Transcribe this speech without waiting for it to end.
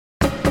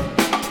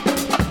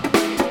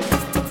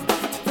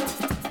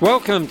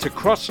Welcome to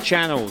Cross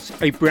Channels,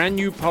 a brand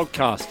new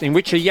podcast in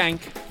which a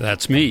Yank,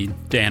 that's me,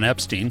 Dan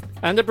Epstein,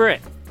 and a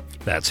Brit,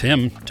 that's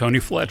him, Tony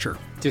Fletcher,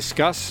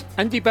 discuss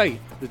and debate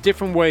the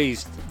different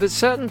ways that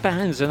certain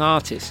bands and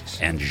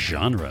artists and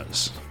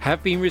genres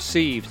have been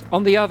received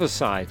on the other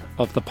side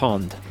of the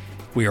pond.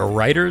 We are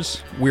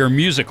writers, we are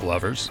music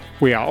lovers,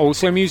 we are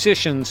also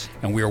musicians,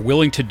 and we are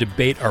willing to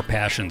debate our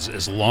passions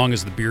as long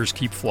as the beers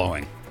keep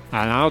flowing.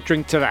 And I'll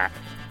drink to that.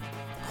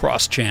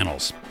 Cross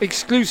Channels.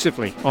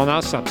 Exclusively on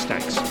our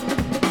Substacks.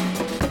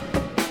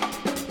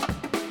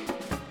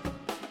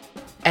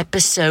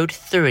 Episode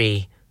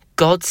 3.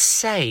 God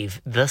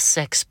Save the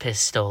Sex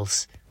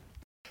Pistols.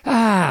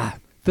 The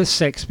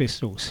Sex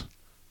Pistols.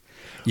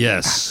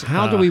 Yes.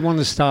 How do we want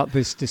to start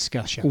this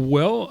discussion?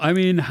 Well, I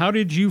mean, how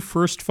did you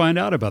first find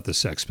out about the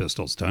Sex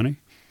Pistols, Tony?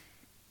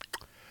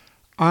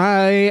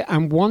 I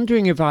am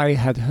wondering if I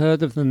had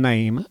heard of the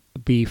name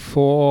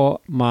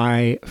before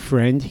my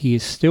friend, he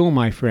is still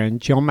my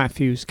friend, John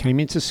Matthews, came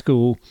into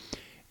school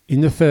in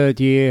the third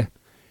year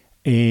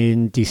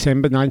in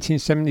December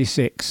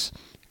 1976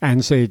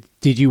 and said,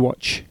 did you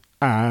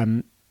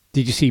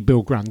see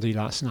Bill Grundy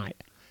last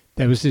night?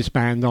 There was this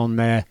band on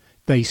there.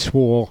 They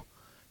swore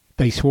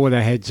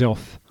their heads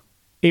off.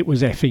 It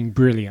was effing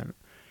brilliant.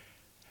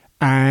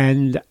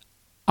 And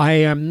I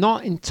am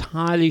not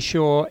entirely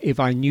sure if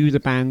I knew the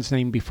band's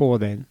name before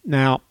then.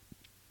 Now,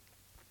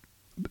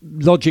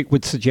 logic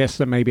would suggest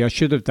that maybe I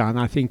should have done.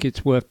 I think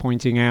it's worth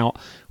pointing out,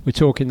 we're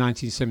talking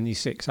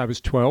 1976. I was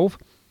 12.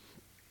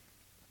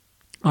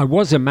 I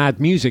was a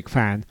Mad Music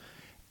fan,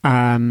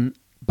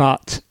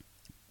 but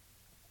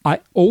I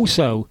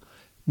also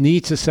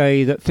need to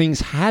say that things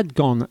had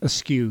gone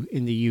askew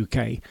in the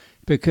UK.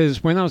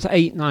 Because when I was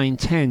 8, 9,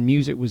 10,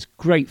 music was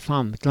great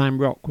fun. Glam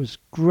rock was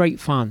great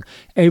fun.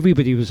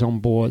 Everybody was on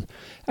board.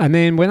 And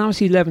then when I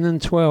was 11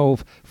 and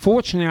 12,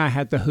 fortunately I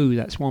had The Who.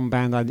 That's one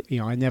band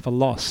I never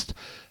lost.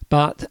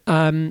 But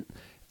I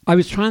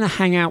was trying to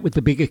hang out with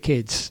the bigger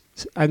kids,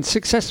 and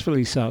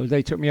successfully so.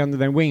 They took me under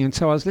their wing. And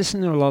so I was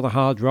listening to a lot of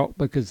hard rock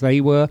because they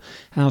were,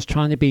 and I was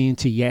trying to be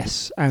into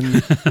Yes.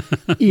 And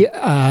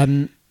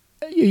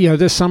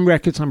there's some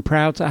records I'm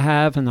proud to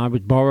have, and I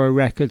would borrow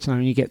records and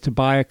only get to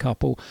buy a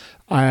couple.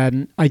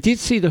 I did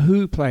see The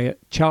Who play at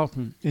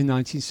Charlton in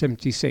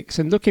 1976,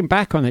 and looking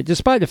back on it,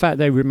 despite the fact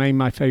they remain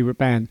my favourite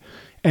band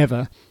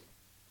ever,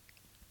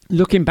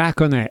 looking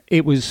back on it,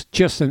 it was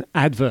just an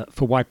advert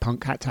for why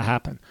punk had to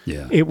happen.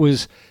 Yeah. It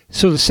was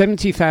sort of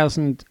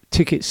 70,000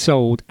 tickets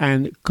sold,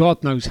 and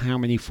God knows how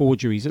many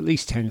forgeries, at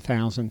least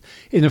 10,000,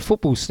 in a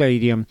football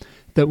stadium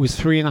that was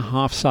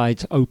 3.5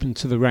 sides open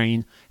to the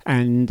rain.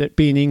 And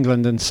being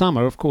England and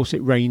summer, of course,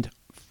 it rained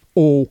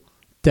all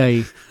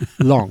day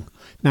long.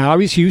 Now, I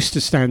was used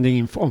to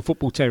standing on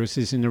football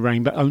terraces in the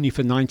rain, but only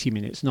for 90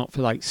 minutes, not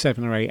for like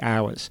 7 or 8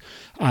 hours.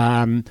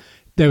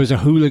 There was a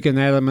hooligan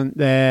element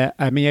there.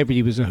 I mean,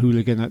 everybody was a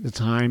hooligan at the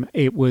time.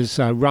 It was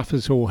rough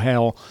as all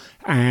hell.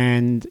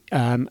 And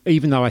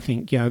even though I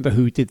think, The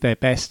Who did their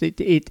best,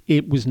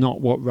 it was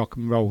not what rock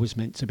and roll was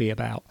meant to be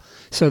about.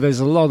 So there's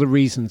a lot of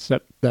reasons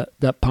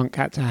that punk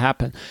had to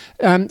happen.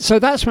 So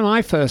that's when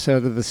I first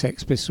heard of the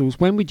Sex Pistols.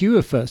 When would you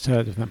have first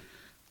heard of them?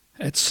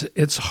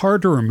 It's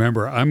hard to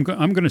remember. I'm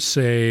going to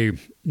say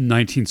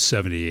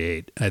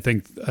 1978. I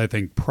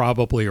think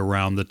probably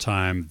around the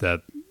time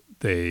that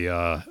they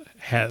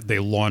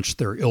launched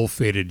their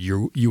ill-fated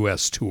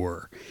U.S.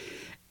 tour,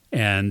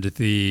 and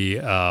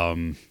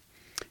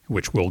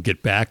which we'll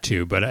get back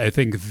to. But I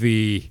think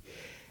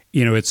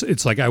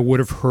it's like I would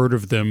have heard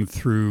of them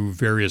through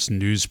various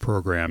news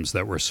programs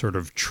that were sort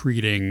of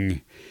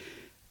treating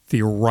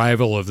the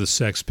arrival of the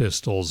Sex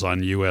Pistols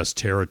on U.S.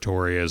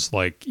 territory as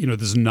like,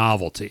 this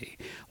novelty.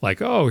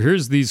 Like, oh,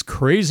 here's these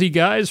crazy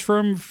guys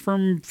from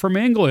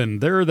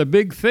England. They're the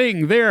big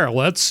thing there.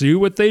 Let's see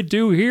what they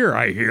do here.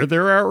 I hear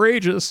they're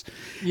outrageous.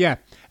 Yeah.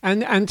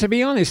 And to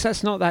be honest,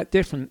 that's not that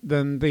different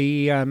than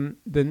the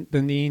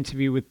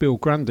interview with Bill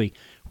Grundy,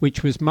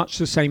 which was much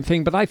the same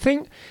thing. But I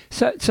think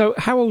so.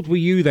 How old were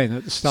you then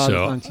at the start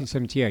of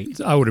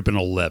 1978? I would have been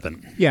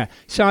 11. Yeah.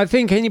 So I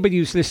think anybody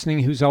who's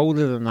listening who's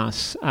older than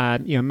us,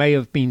 may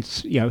have been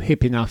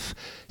hip enough.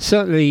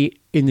 Certainly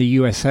in the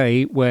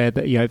USA, where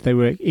if they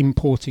were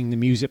importing the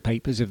music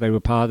papers, if they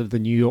were part of the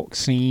New York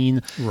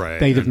scene, right,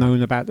 they'd have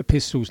known about the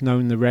Pistols,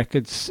 known the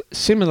records.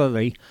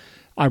 Similarly,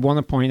 I want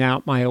to point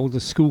out my older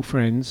school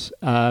friends,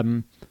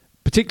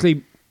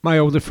 particularly my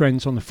older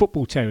friends on the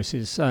football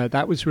terraces.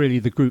 That was really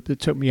the group that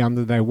took me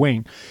under their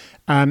wing.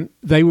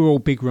 They were all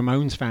big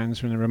Ramones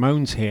fans when the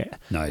Ramones hit.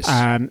 Nice.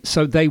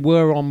 So they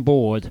were on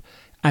board,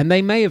 and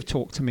they may have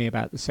talked to me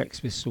about the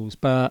Sex Pistols,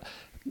 but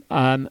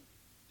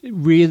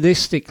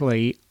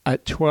realistically,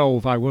 at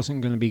 12, I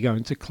wasn't going to be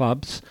going to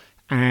clubs,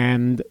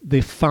 and the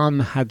fun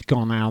had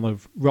gone out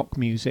of rock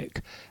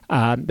music.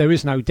 There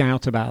is no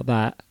doubt about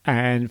that.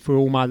 And for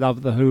all my love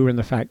of The Who and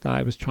the fact that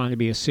I was trying to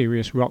be a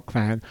serious rock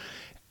fan,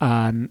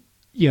 I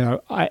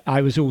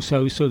was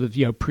also sort of,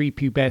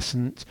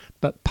 prepubescent,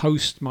 but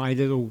post my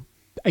little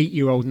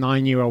 8-year-old,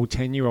 9-year-old,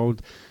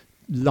 10-year-old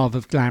love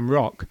of glam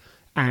rock.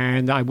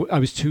 And I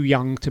was too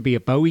young to be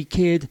a Bowie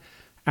kid.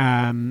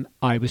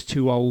 I was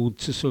too old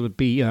to sort of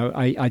be,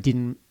 I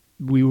didn't,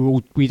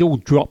 we'd all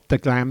dropped the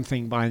glam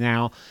thing by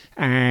now,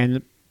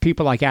 and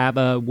people like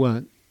ABBA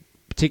weren't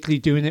particularly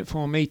doing it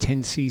for me.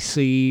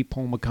 10cc,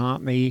 Paul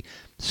McCartney,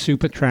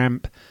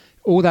 Supertramp,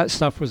 all that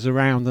stuff was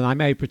around, and I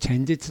may have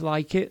pretended to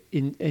like it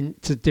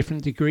to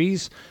different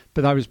degrees,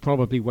 but I was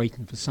probably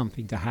waiting for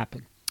something to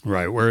happen.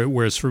 Right.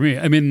 Whereas for me,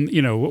 I mean,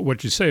 you know,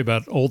 what you say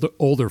about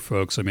older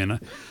folks, I mean,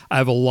 I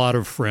have a lot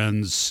of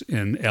friends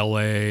in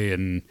LA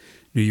and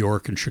New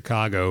York and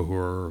Chicago who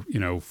are, you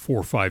know, 4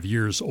 or 5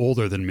 years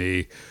older than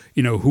me,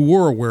 you know, who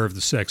were aware of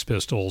the Sex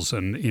Pistols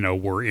and, you know,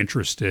 were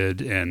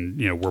interested and,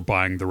 you know, were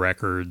buying the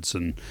records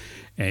and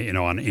you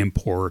know, on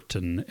import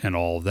and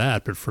all of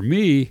that. But for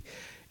me,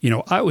 you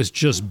know, I was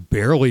just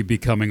barely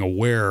becoming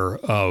aware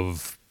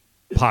of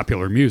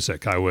popular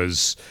music. I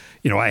was,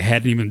 you know, I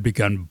hadn't even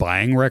begun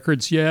buying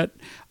records yet.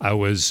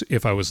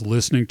 If I was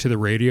listening to the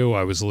radio,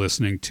 I was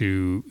listening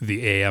to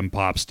the AM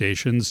pop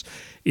stations.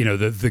 You know,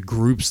 the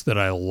groups that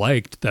I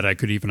liked that I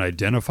could even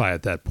identify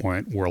at that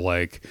point were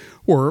like,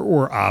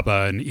 were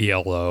ABBA and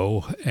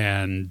ELO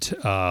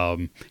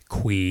and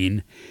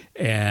Queen.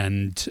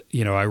 And,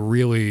 you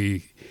know,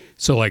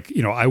 so like,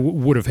 you know, I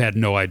would have had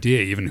no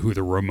idea even who the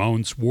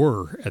Ramones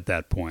were at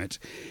that point.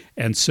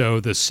 And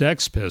so the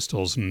Sex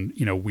Pistols, and,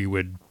 you know,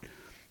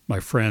 my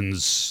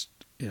friends,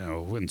 you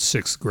know, in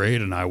 6th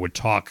grade, and I would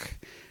talk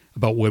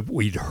about what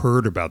we'd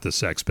heard about the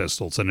Sex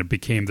Pistols, and it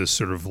became this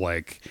sort of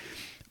like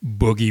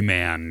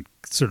boogeyman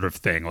sort of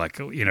thing, like,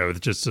 you know,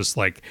 just this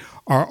like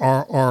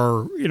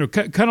our you know,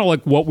 kind of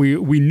like what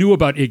we knew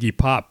about Iggy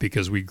Pop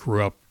because we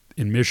grew up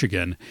in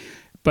Michigan.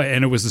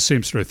 And it was the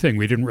same sort of thing.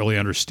 We didn't really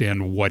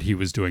understand what he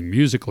was doing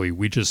musically.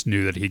 We just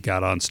knew that he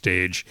got on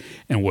stage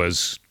and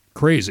was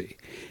crazy.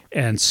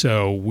 And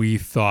so we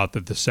thought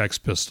that the Sex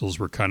Pistols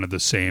were kind of the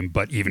same,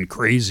 but even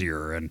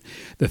crazier. And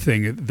the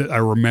thing that I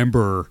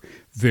remember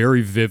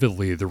very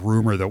vividly, the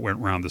rumor that went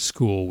around the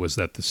school was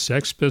that the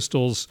Sex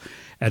Pistols,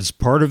 as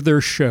part of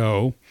their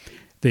show,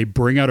 they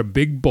bring out a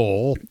big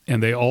bowl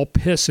and they all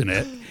piss in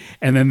it.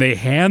 And then they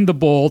hand the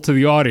bowl to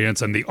the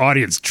audience and the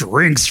audience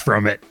drinks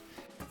from it.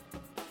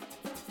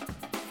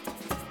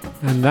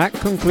 And that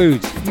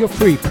concludes your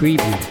free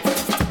preview.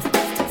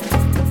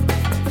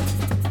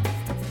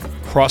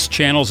 Cross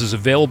Channels is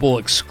available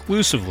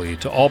exclusively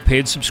to all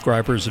paid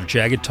subscribers of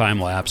Jagged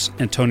Time Lapse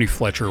and Tony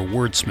Fletcher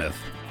Wordsmith.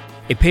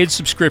 A paid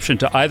subscription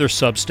to either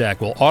Substack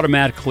will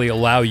automatically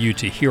allow you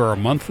to hear our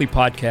monthly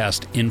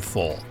podcast in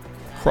full.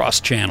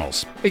 Cross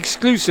Channels.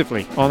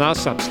 Exclusively on our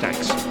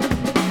Substacks.